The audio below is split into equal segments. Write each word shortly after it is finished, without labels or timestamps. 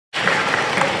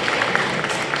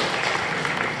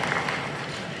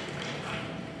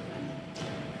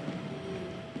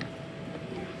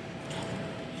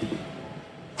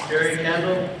Jerry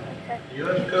Kendall,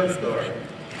 U.S. Coast Guard.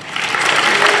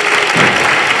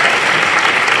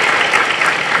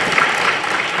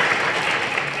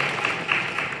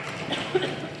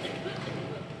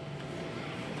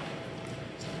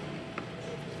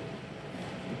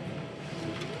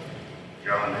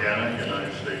 John Hanna,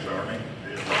 United States Army,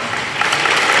 Vietnam.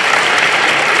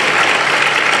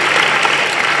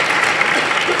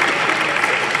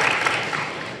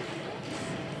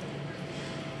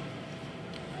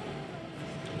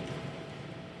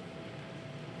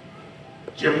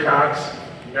 Jim Cox,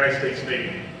 United States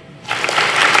Navy.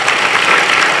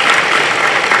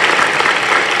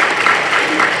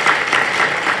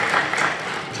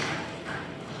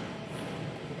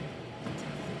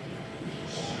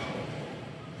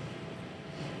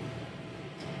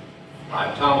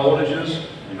 I'm Tom Oldages,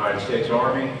 United States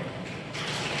Army.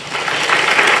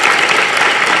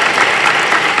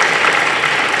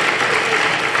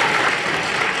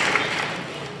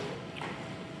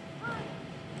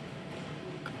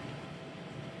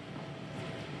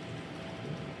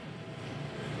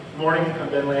 Good morning, I'm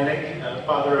Ben Lannick,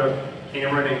 father of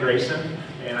Cameron and Grayson,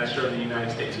 and I serve in the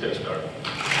United States Coast Guard.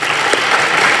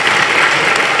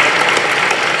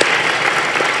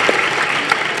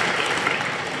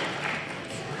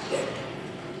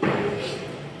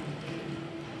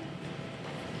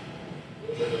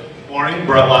 Morning,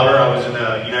 Brett Lauder. I was in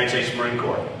the United States Marine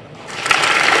Corps.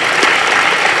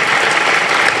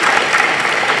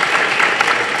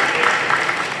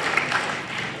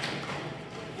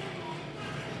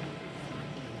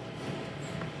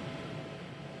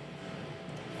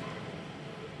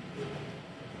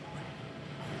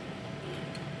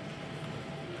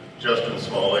 Justin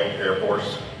Smalling, Air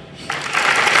Force.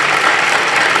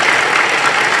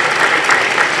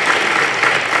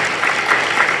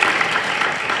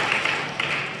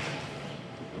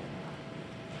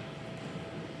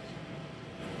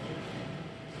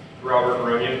 Robert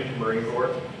Runyon, Marine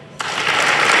Corps.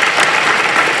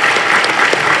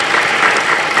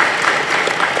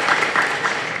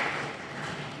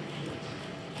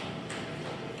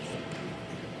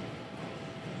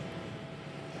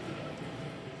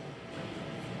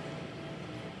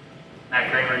 Matt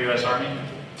Kramer, U.S. Army.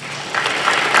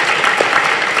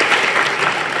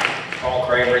 Paul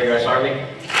Kramer, U.S. Army.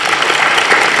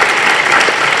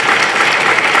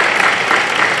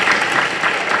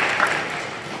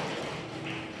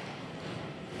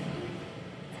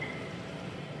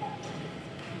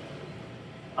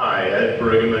 Hi, Ed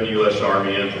Brigham, U.S.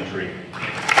 Army Infantry.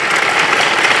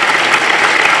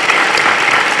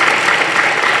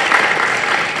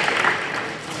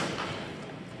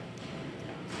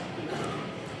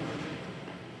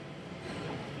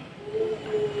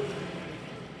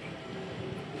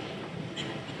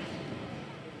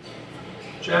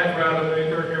 Jack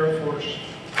Rademacher, Air Force.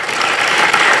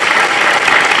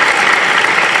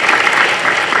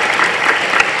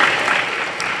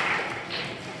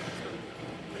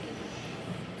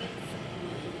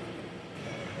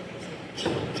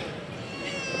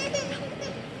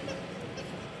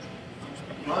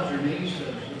 Roger Neese,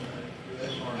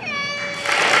 U.S. Army.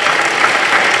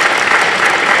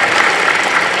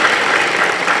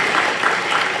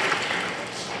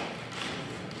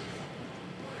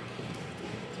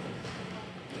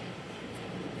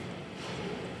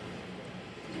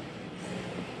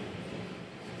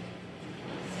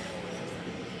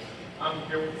 I'm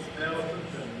Gilbert Nelson,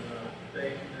 and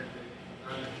stationed at the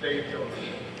United States Army.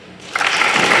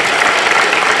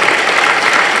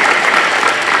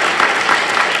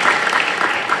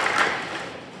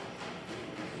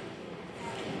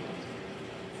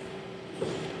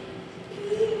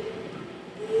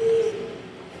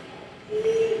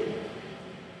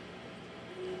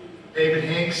 David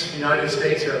Hinks, United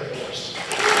States Air Force.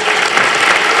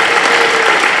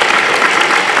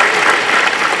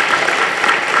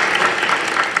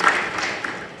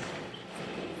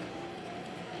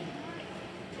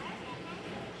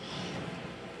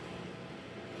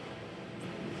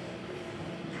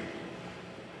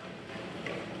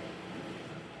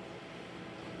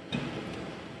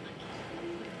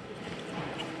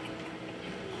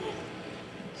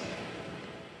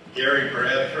 Gary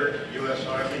Bradford, U.S.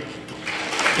 Army.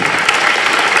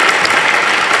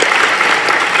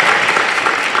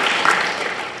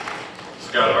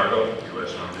 Scott Argo,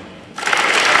 U.S. Army.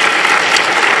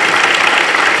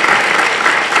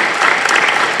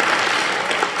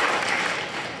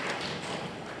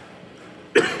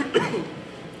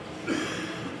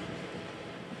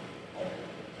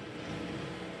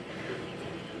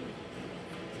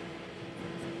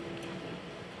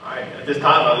 All right, at this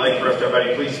time, I'd like for us,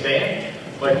 everybody, please stand.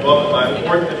 I'd like to welcome my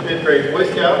 4th and 5th grade Boy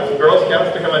Scouts, Girl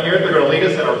Scouts to come out here. They're going to lead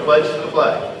us in our pledge to the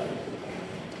flag.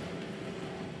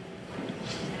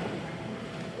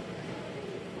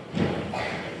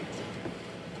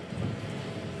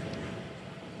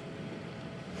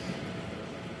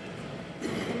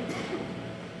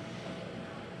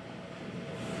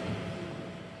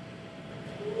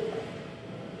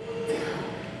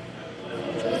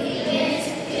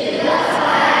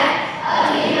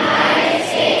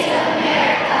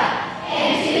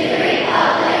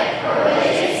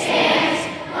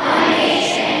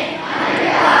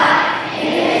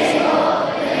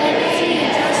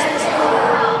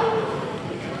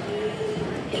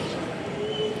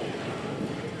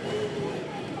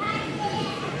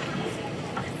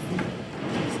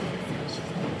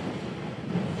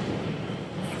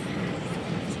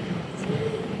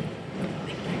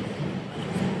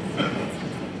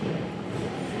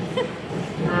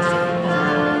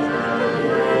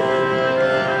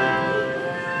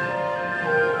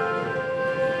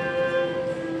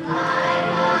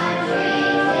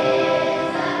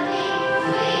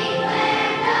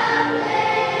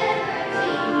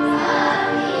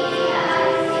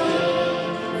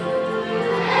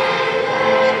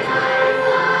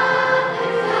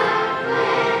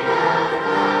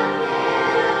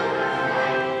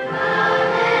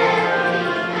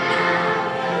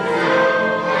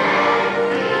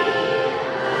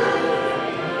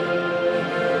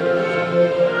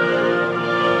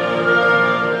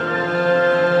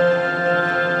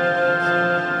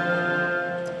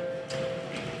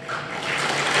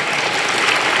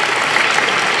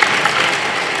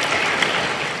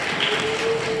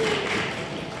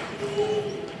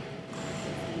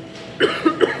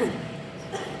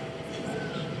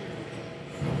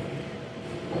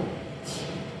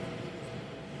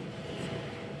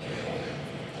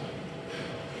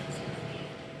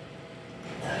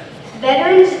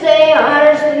 Veterans Day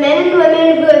honors the men and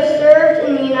women who have served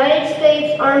in the United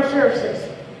States Armed Services.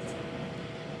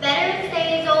 Veterans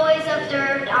Day is always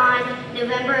observed on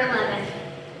November 11th.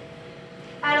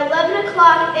 At 11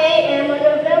 o'clock a.m. on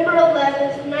November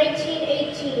 11th,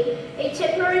 1918, a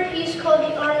temporary peace called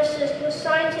the Armistice was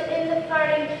signed to end the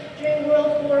fighting during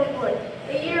World War I.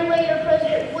 A year later,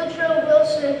 President Woodrow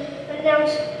Wilson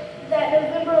announced that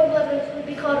November 11th would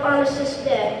be called Armistice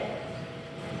Day.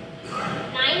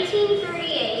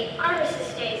 1938,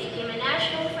 Armistice Day became a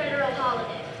national federal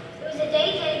holiday. It was a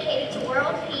day dedicated to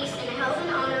world peace and held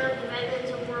in honor of the veterans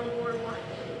of World War I.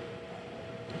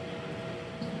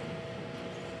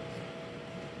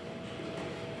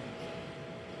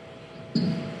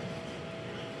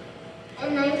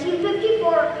 In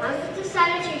 1954, Congress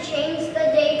decided to change the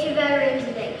day to Veterans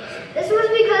Day. This was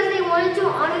because they wanted to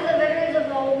honor the veterans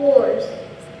of all wars.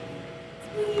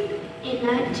 In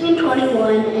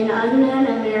 1921, an unknown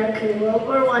American World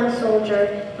War I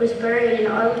soldier was buried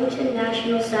in Arlington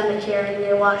National Cemetery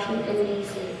near Washington,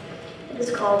 D.C. It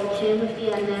is called the Tomb of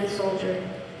the Unknown Soldier.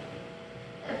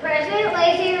 The president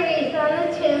lays a wreath on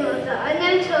the tomb of the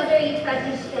unknown soldier each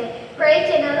Veterans Day.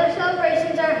 Parades and other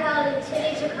celebrations are held in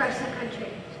cities across the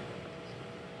country.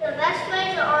 The best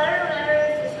way to honor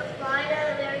veterans is to fly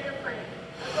an American flag.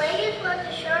 A flag is both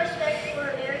to show respect for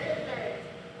American veterans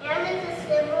and is a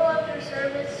symbol of their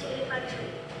service to the country.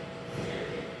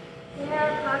 There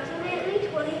are approximately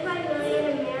 25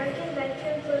 million American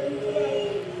veterans living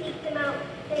today. Seek them out,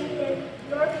 thank them,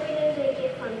 your freedoms they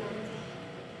get from them.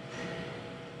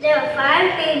 There are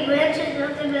 5 main branches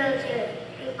of the military,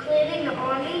 including the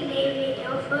Army, Navy,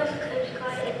 Air Force, Coast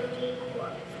Guard, and Marine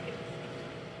Corps.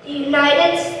 The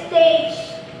United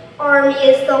States Army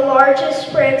is the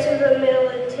largest branch of the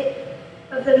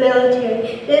military.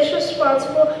 It is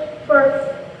responsible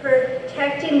for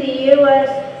protecting the U.S.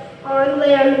 on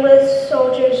land with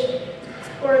soldiers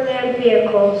or land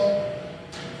vehicles.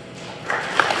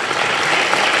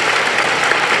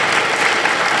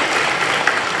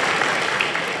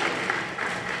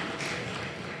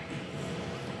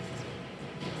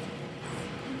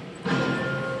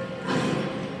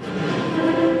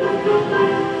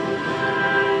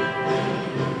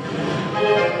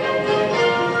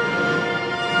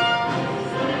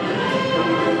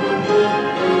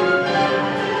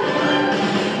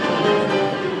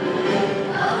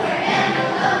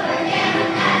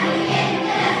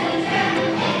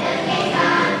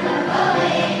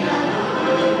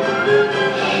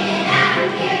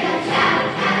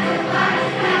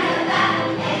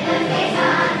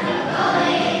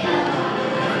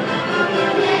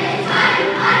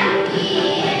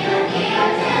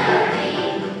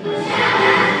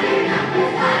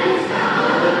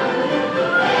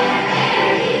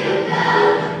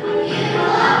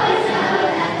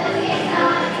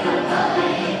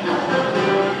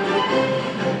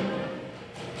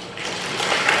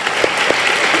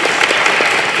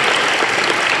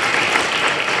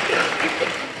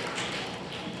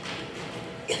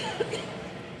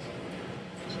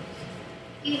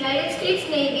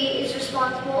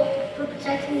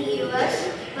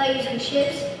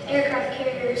 ships, aircraft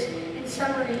carriers, and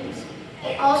submarines.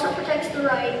 It also protects the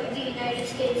right of the United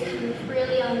States to move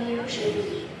freely on the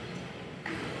ocean.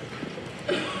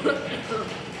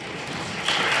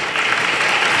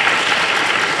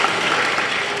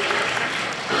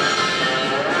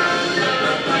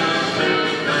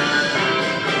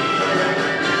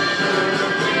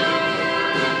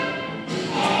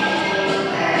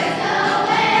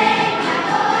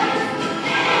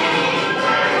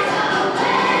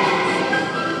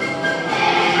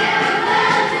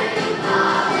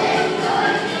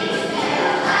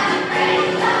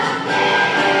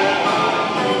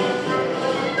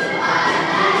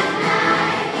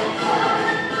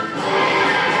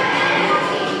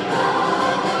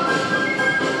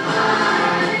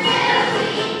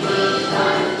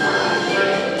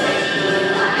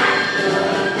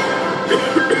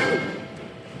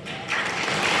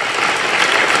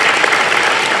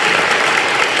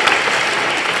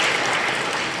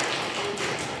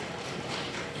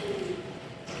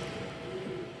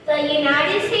 The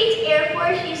United States Air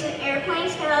Force uses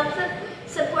airplanes to help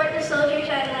support the soldiers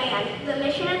on land. The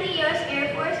mission of the U.S.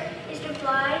 Air Force is to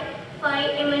fly,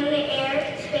 fight, and win the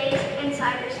air, space, and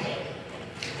cyberspace.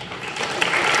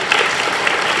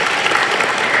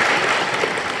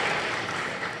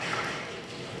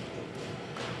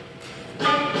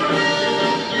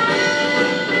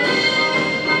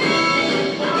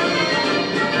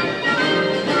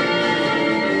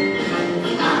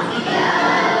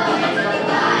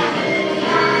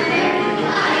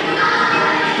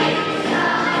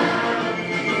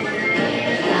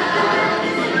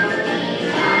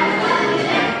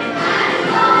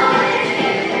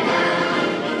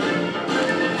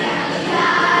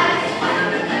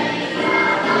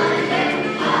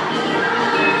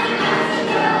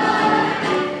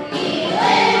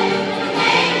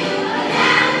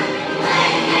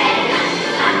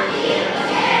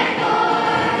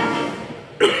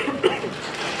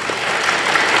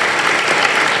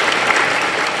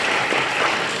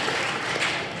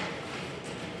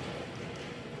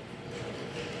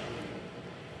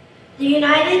 The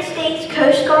United States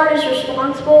Coast Guard is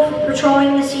responsible for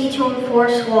patrolling the sea to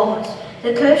enforce laws.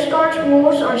 The Coast Guard's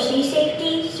rules are sea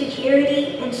safety,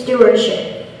 security, and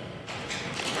stewardship.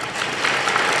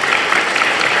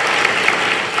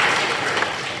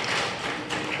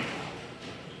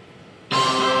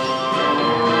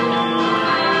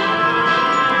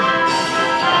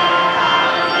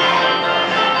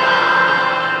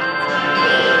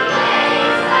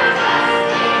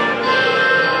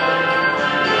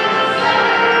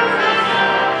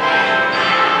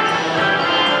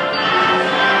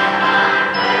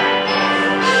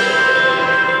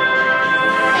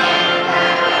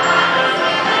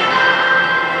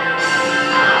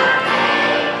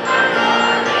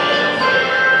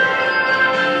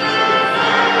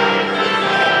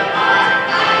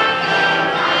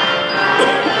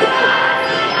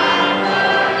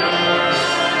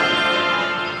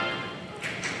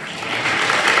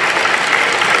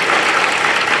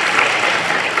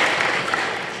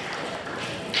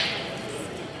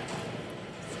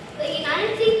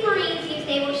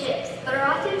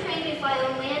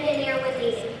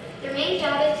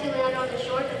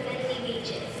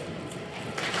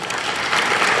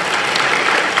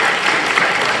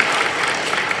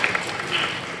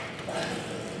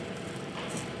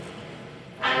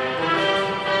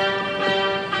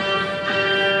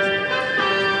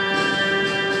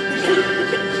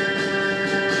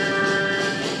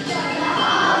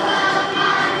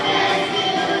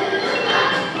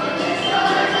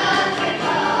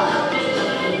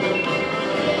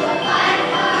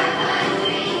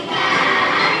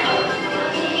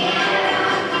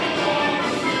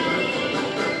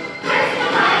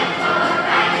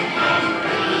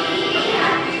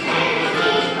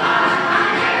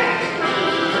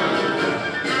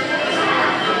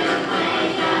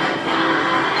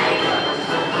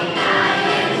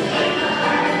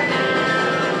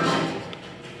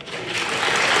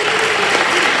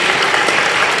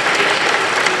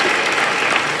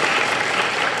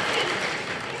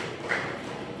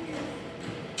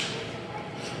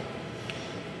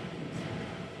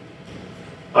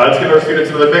 Let's give our students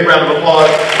another big round of applause.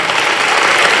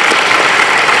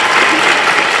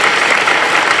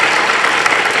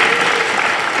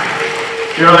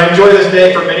 You know, I enjoy this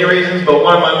day for many reasons, but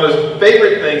one of my most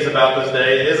favorite things about this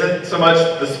day isn't so much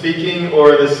the speaking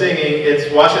or the singing,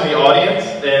 it's watching the audience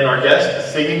and our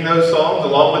guests singing those songs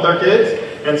along with our kids.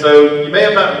 And so you may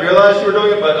have not realized you were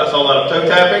doing it, but I saw a lot of toe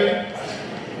tapping,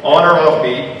 on or off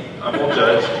beat, I won't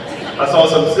judge. I saw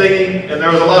some singing, and there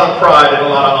was a lot of pride and a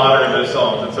lot of honor in those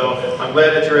songs. And so I'm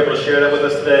glad that you're able to share that with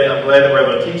us today. I'm glad that we're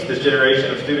able to teach this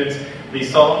generation of students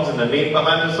these songs and the meaning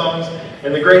behind those songs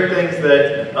and the great things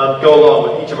that go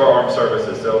along with each of our armed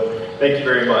services. So thank you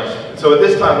very much. So at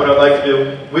this time, what I'd like to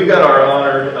do, we've got our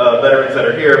honored veterans that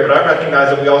are here, but I recognize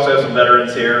that we also have some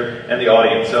veterans here in the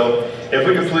audience. So if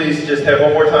we could please just have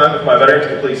one more time, if my veterans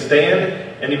could please stand.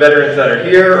 Any veterans that are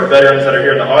here or veterans that are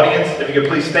here in the audience, if you could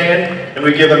please stand and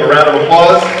we give them a round of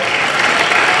applause.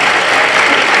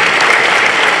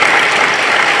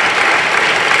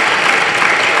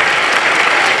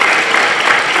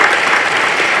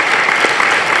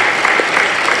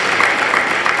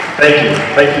 Thank you.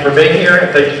 Thank you for being here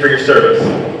and thank you for your service.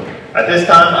 At this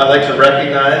time, I'd like to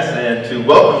recognize and to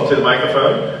welcome to the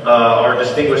microphone our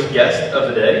distinguished guest of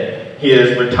the day. He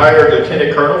is retired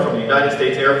Lieutenant Colonel from the United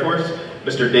States Air Force,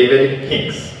 Mr. David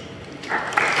Hinks.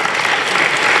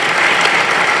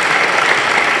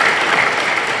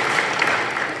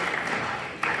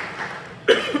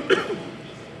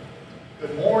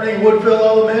 Good morning, Woodfill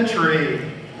Elementary.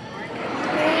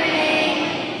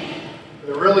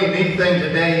 The really neat thing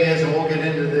today is, and we'll get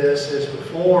into this, is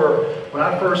when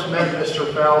I first met Mr.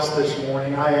 Faust this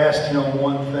morning, I asked him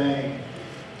one thing.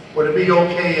 Would it be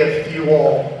okay if you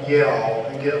all yell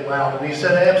and get loud? And he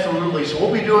said absolutely. So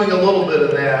we'll be doing a little bit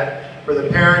of that. For the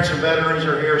parents and veterans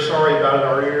who are here, sorry about it,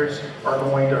 our ears are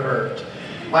going to hurt.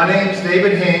 My name is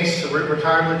David Hinks,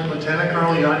 retired Lieutenant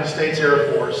Colonel, United States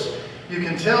Air Force. You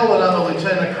can tell that I'm a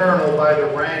Lieutenant Colonel by the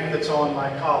rank that's on my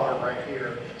collar right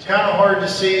here. It's kind of hard to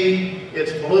see.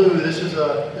 It's blue. This is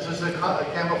a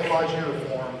camouflage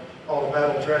uniform called a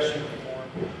battle dress uniform.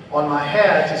 On my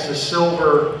hat, it's a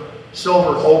silver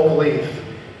oak leaf.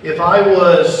 If I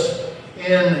was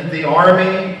in the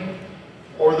Army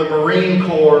or the Marine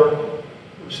Corps,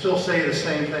 it would still say the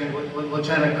same thing with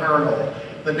Lieutenant Colonel.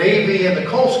 The Navy and the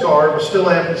Coast Guard would still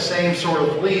have the same sort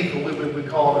of leaf, what we would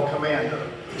call a commander.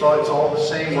 So it's all the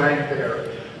same rank there.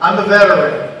 I'm a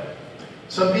veteran.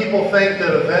 Some people think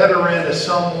that a veteran is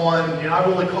someone, you're not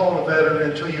really called a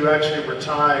veteran until you actually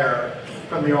retire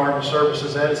from the armed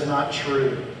services. That is not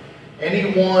true.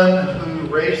 Anyone who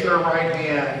raised their right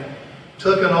hand,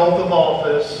 took an oath of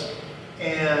office,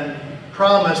 and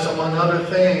promised, among other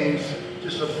things, to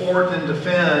support and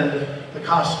defend the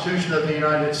Constitution of the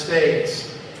United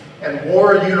States, and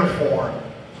wore a uniform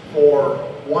for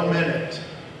 1 minute,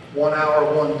 1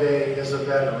 hour, 1 day as a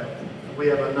veteran. We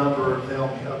have a number of them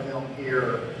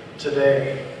here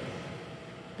today.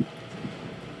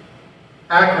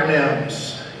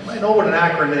 Acronyms. You might know what an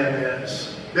acronym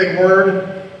is. Big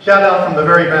word. Shout out from the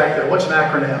very back there. What's an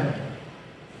acronym?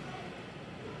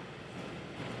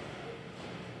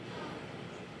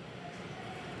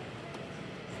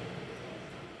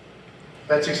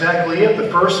 That's exactly it. The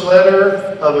first letter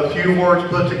of a few words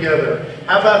put together.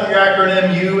 How about the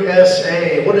acronym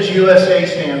USA? What does USA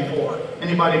stand for?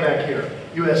 Anybody back here?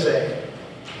 USA.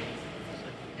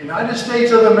 United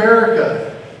States of America.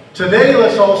 Today,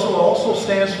 let's also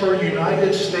stands for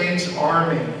United States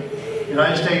Army.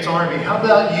 United States Army. How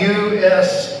about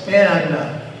USN?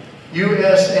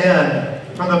 USN.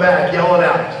 From the back, yell it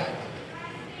out.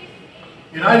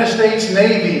 United States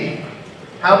Navy.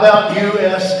 How about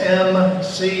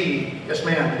USMC? Yes,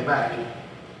 ma'am, in the back.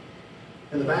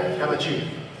 In the back, how about you?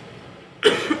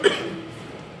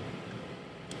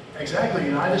 Exactly,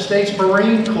 United States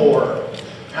Marine Corps.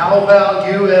 How about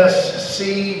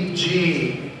USCG?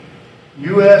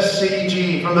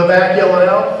 USCG. From the back, yell it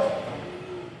out.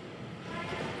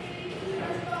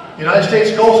 United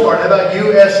States Coast Guard. How about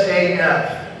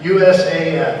USAF?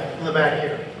 USAF. From the back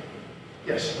here.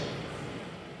 Yes.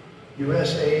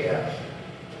 USAF.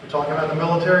 We're talking about the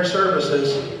military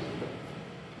services.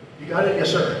 You got it? Yes,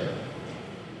 sir.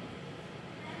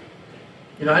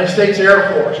 United States Air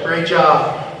Force. Great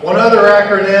job. One other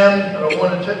acronym that I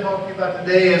wanted to talk to you about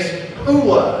today is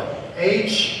HUA.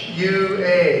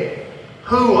 H-U-A.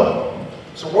 HUA.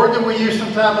 It's a word that we use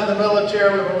sometime in the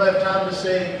military. We don't have time to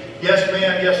say, yes,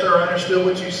 ma'am, yes, sir, I understood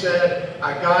what you said.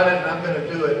 I got it, and I'm going to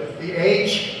do it. The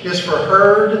H is for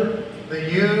heard. The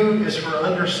U is for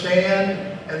understand.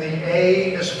 And the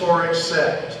A is for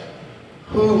accept.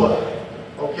 HUA.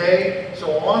 Okay?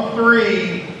 So on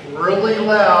 3, really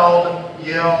loud,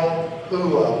 yell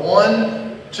HUA. 1,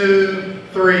 2,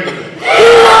 3. Pretty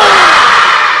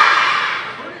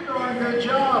darn good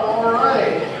job. All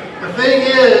right. The thing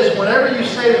is, whenever you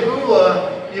say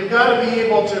HUA, you've got to be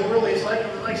able to really, it's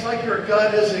like your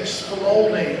gut is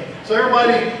exploding. So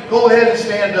everybody, go ahead and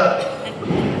stand up.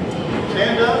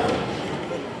 Stand up.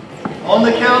 On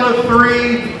the count of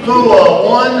 3, HUA.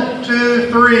 1, 2,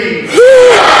 3. All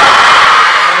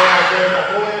right, then,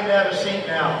 go ahead and have a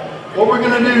we're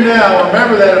going to do now,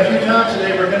 remember that a few times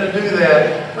today we're going to do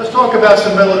that. Let's talk about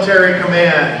some military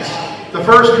commands. The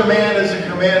first command is the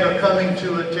command of coming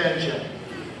to attention.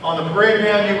 On the parade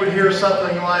ground you would hear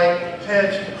something like,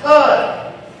 attention,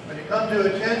 HUD! When you come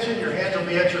to attention, your hands will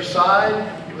be at your side.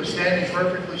 You'll be standing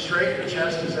perfectly straight, your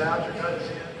chest is out, your gut is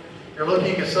in. You're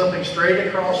looking at something straight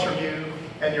across from you,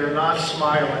 and you're not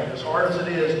smiling. As hard as it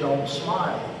is, don't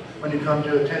smile when you come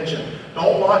to attention.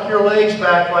 Don't lock your legs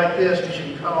back like this, because you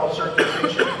can cut off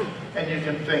circulation and you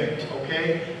can faint,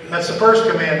 okay? That's the first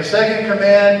command. The second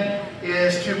command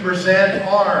is to present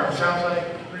arms. Sounds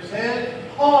like present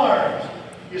arms.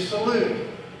 You salute.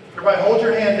 Everybody hold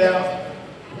your hand out.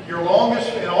 Your longest,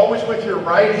 and always with your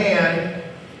right hand.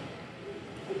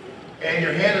 And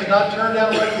your hand is not turned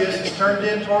out like this. It's turned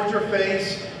in towards your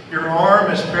face. Your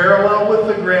arm is parallel with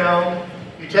the ground.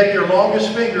 You take your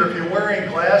longest finger. If you're wearing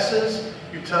glasses,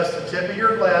 you touch the tip of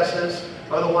your glasses.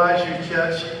 Otherwise, you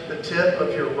touch the tip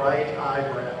of your right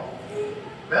eyebrow.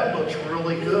 That looks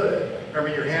really good. Remember,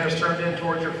 your hand is turned in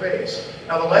towards your face.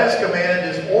 Now, the last command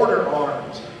is order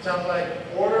arms. Sounds like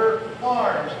order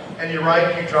arms. And you're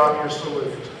right, you drop your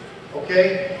salute.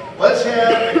 Okay? Let's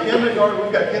have the kindergarten.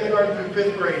 We've got kindergarten through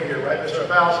 5th grade here, right, Mr.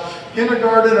 Faust?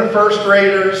 Kindergarten and first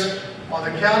graders. On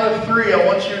the count of 3, I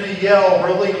want you to yell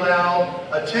really loud,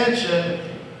 attention.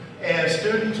 And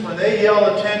students, when they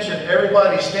yell attention,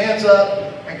 everybody stands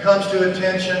up and comes to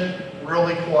attention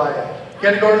really quiet.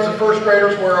 Kindergartens and first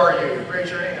graders, where are you? Raise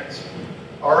your hands.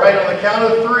 All right, on the count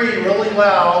of 3, really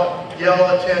loud, yell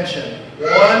attention. 1,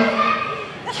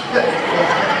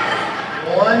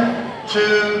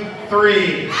 2,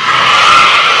 3.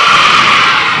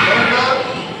 Stand up,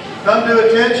 come to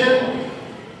attention.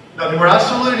 No, we're not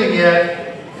saluting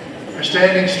yet. You're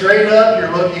standing straight up,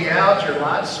 you're looking out, you're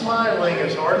not smiling.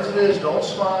 As hard as it is, don't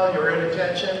smile, you're in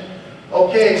attention.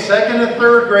 Okay, 2nd and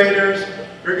 3rd graders,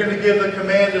 you're going to give the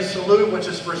command to salute, which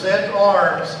is present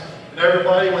arms. And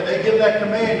everybody, when they give that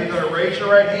command, you're going to raise your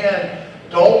right hand.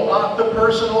 Don't knock the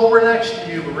person over next to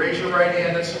you, but raise your right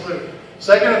hand and salute.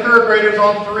 2nd and 3rd graders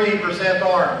on 3, present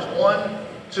arms. 1,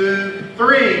 2,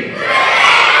 3.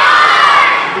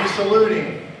 Be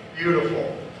saluting.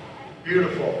 Beautiful.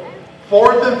 Beautiful.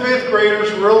 4th and 5th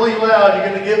graders, really loud. You're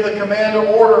going to give the command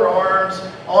to order arms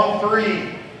on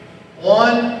 3.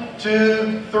 1,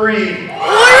 2, 3. Great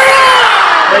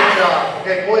job.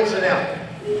 Okay, go ahead and sit down.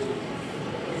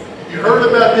 You heard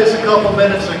about this a couple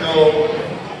minutes ago.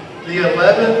 The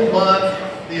 11th month,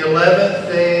 the 11th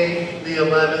day, the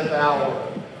 11th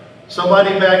hour.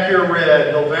 Somebody back here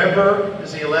read, November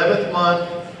is the 11th month,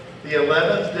 the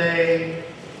 11th day,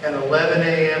 and 11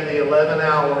 a.m., the 11th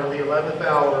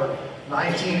hour,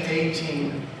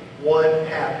 1918. What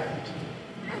happened?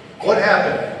 What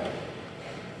happened?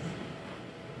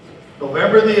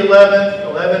 November the 11th,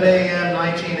 11 a.m.,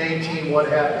 1918, what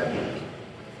happened?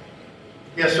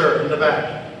 Yes, sir, in the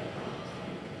back.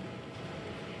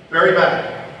 Very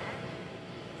back.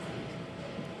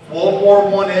 World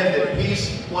War I ended.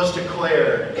 Peace was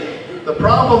declared. The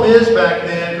problem is back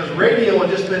then, because radio had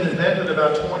just been invented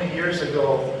about 20 years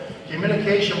ago,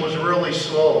 communication was really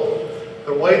slow.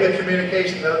 The way the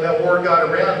communication, that word got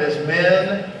around is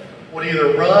men would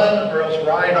either run or else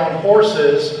ride on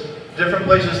horses different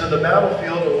places in the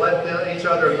battlefield to let each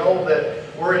other know that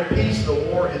we're at peace, the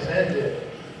war has ended.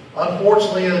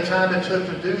 Unfortunately, in the time it took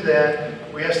to do that,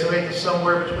 we estimate that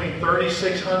somewhere between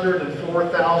 3,600 and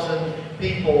 4,000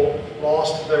 people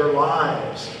lost their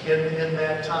lives in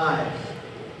that time.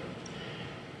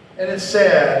 And it's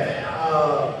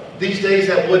sad. These days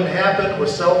that wouldn't happen with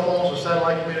cell phones, with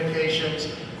satellite communications.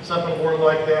 Something more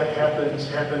like that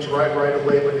happens right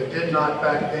away, but it did not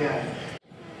back then.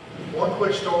 One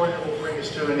quick story that will bring us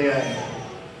to an end.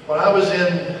 When I was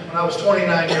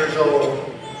 29 years old,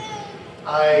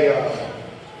 I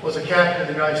was a captain in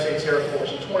the United States Air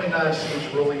Force. And 29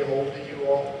 seems really old to you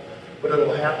all, but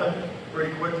it'll happen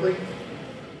pretty quickly.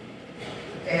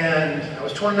 And I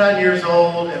was 29 years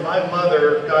old, and my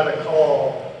mother got a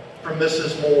call from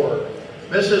Mrs. Moore.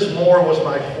 Mrs. Moore was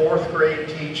my 4th grade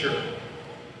teacher.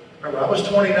 Remember, I was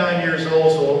 29 years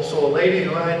old, so a lady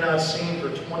who I had not seen for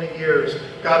 20 years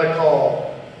got a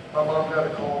call. My mom got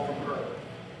a call from her.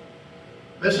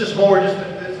 Mrs. Moore just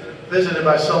been visited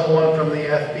by someone from the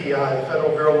FBI, the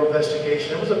Federal Bureau of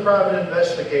Investigation. It was a private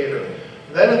investigator.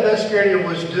 That investigator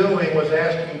was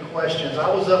asking questions.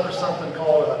 I was up for something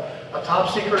called a top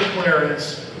secret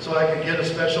clearance, so I could get a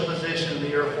special position in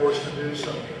the Air Force to do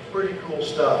some pretty cool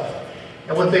stuff.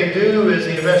 And what they do is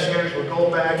the investigators would go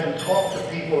back and talk to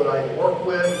people that I had worked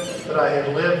with, that I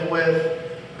had lived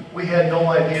with. We had no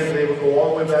idea that they would go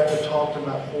all the way back to talk to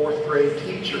my 4th grade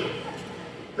teacher.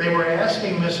 They were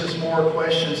asking Mrs. Moore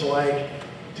questions like,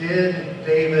 did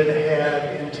David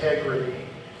have integrity?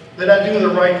 Did I do the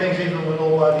right things even when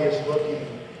nobody is looking?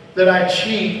 Did I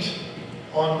cheat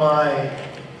on my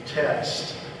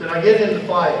test? Did I get into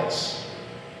fights?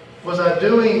 Was I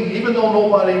doing, even though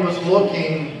nobody was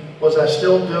looking, was I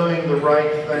still doing the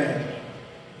right thing?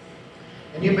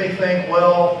 And you may think,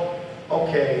 well,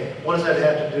 okay, what does that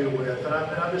have to do with? And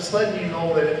I'm just letting you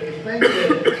know that if you think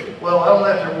that, well, I don't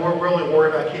have to really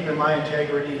worry about keeping my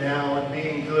integrity now and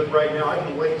being good right now. I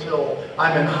can wait till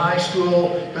I'm in high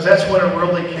school because that's when it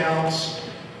really counts.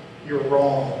 You're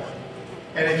wrong.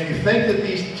 And if you think that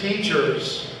these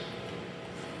teachers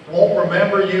won't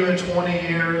remember you in 20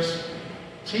 years,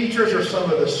 teachers are some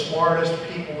of the smartest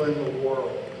people in the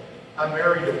world. I'm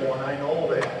married to one, I know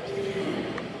that.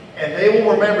 And they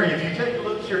will remember you. If you take a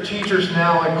look at your teachers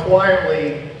now and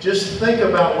quietly just think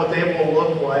about what they will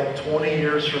look like 20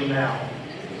 years from now.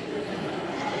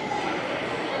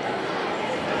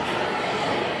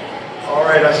 All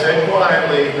right, I said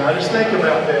quietly. Now just think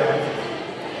about that.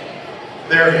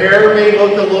 Their hair may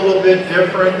look a little bit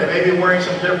different. They may be wearing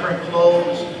some different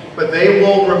clothes, but they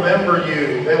will remember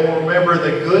you. They will remember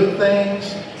the good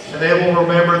things, and they will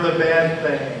remember the bad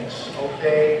things,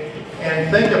 okay?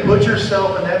 And put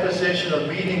yourself in that position of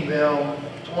meeting them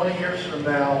 20 years from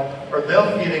now, or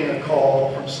them getting a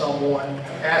call from someone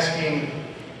asking,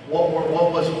 what were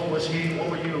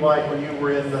you like when you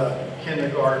were in the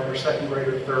kindergarten or second grade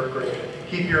or third grade?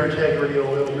 Keep your integrity a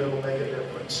little bit, it'll make a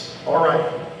difference. All right.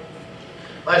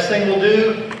 Last thing we'll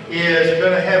do is we're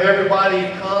going to have everybody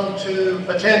come to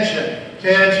attention.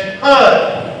 Attention.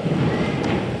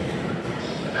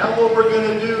 Now what we're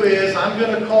going to do is I'm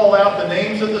going to call out the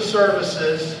names of the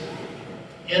services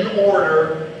in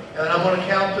order, and I'm going to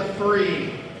count to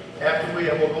 3. After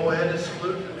we'll go ahead and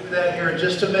salute and do that here in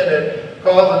just a minute.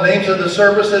 Call the names of the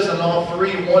services, and all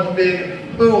 3, one big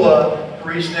hooah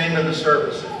for each name of the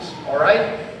services. All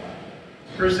right?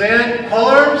 Present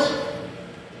arms.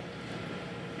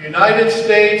 United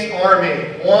States Army.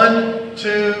 1,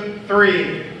 2,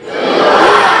 3.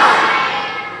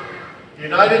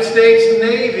 United States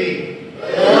Navy.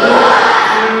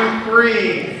 1, 2,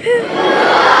 3.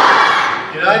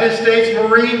 United States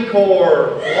Marine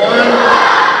Corps.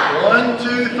 1,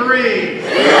 2, 3.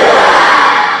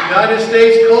 United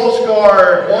States Coast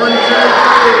Guard. 1, 2,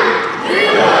 3.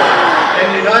 And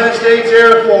United States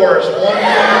Air Force. 1, 2,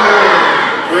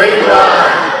 3. Great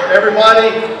job. Everybody,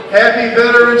 happy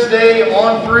Veterans Day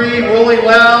on 3, really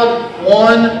loud.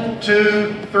 1,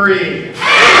 2, 3.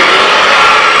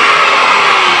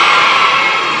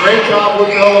 Great job,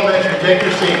 Woodfill Elementary. Take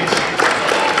your seats.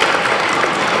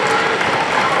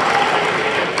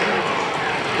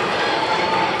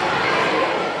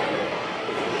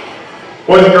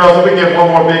 Boys and girls, if we can give one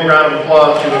more big round of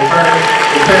applause to Lieutenant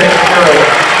Colonel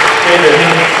David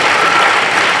Hincks.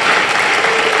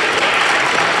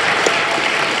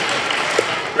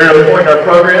 We're recording our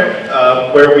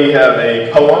program where we have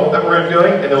a poem that we're going to be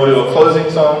doing, and then we'll do a closing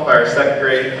song by our second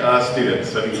grade students.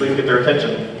 So if you please get their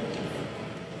attention.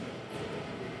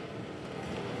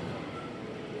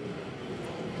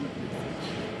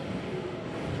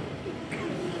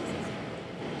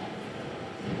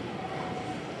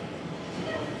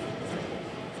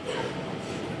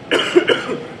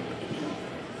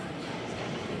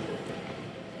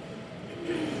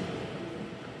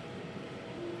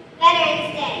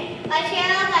 Veterans Day by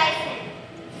Cheryl Dyson.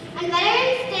 On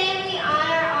Veterans Day we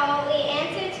honor all, we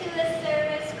answer to the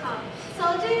service call.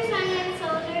 Soldiers young and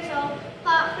soldiers old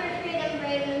fought for freedom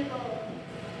brave and bold.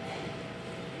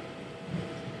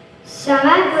 Some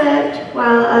have lived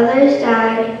while others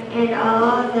died, and all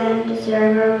of them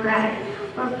deserve our pride.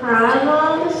 We're proud of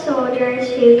all the soldiers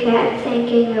who kept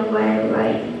thinking of where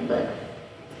right and blue.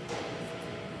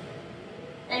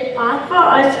 They fought for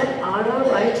us and our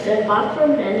rights. They fought for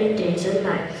many days and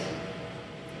nights.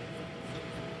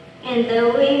 And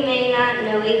though we may not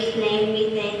know each name, we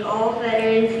thank all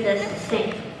veterans just the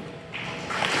same.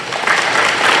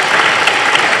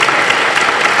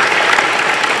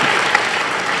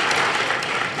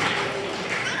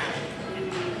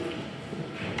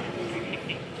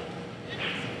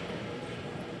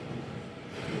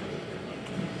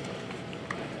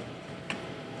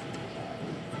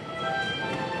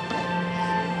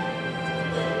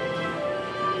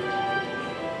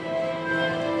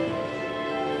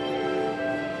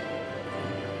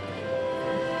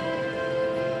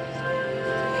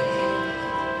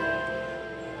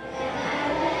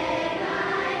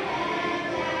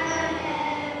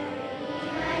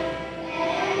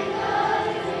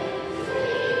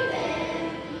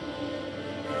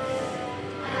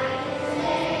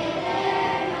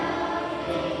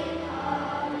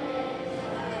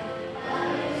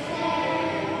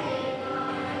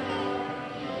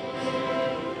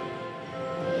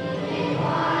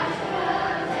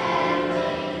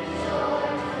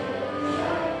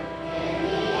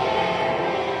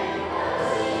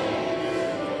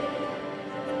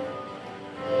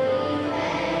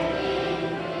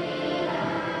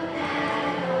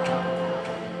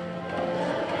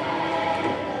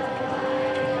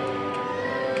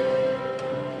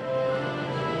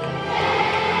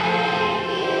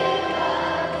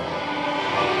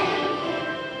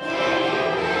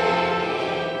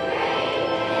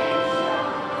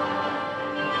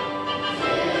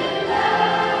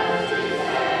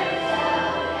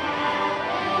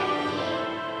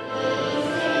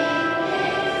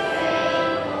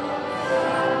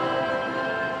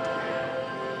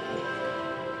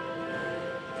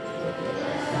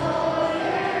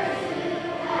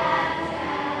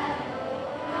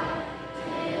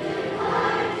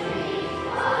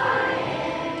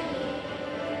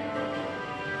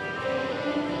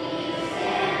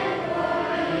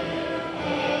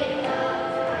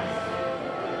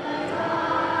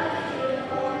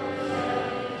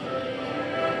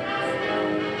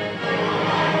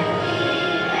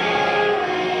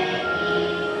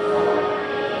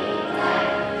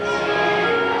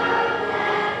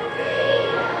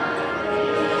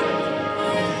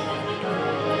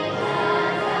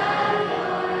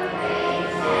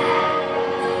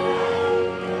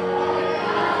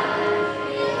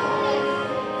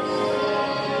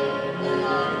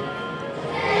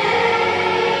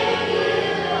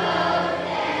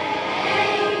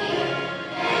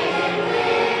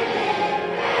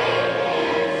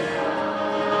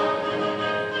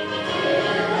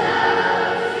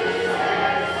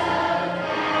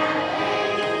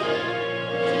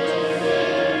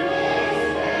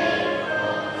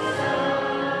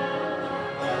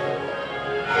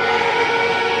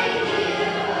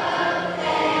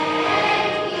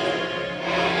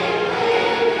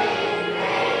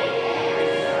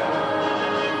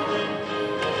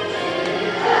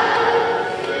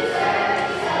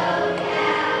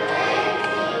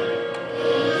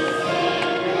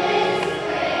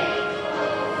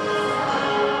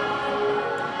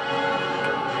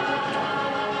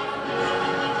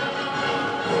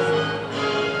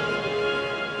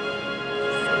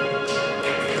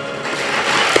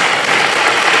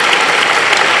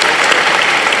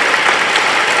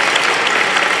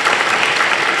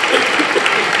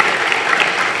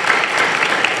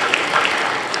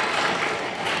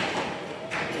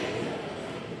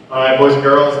 All right, boys and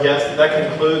girls, guests, that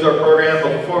concludes our program.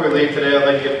 But before we leave today, I'd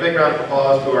like to give a big round of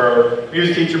applause to our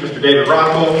music teacher, Mr. David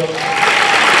Rockwell.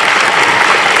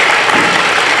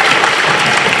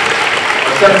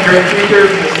 Our 7th grade teachers,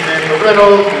 Mrs. Angela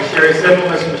Reynolds, Ms. Sherry Sippel,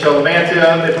 Ms. Michelle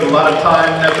Lamantia. They put a lot of time,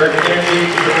 effort, and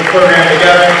energy to put this program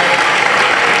together.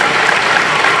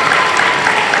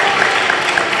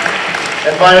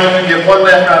 And finally, I'm going to give one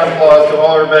last round of applause to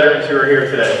all our veterans who are here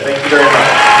today. Thank you very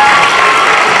much.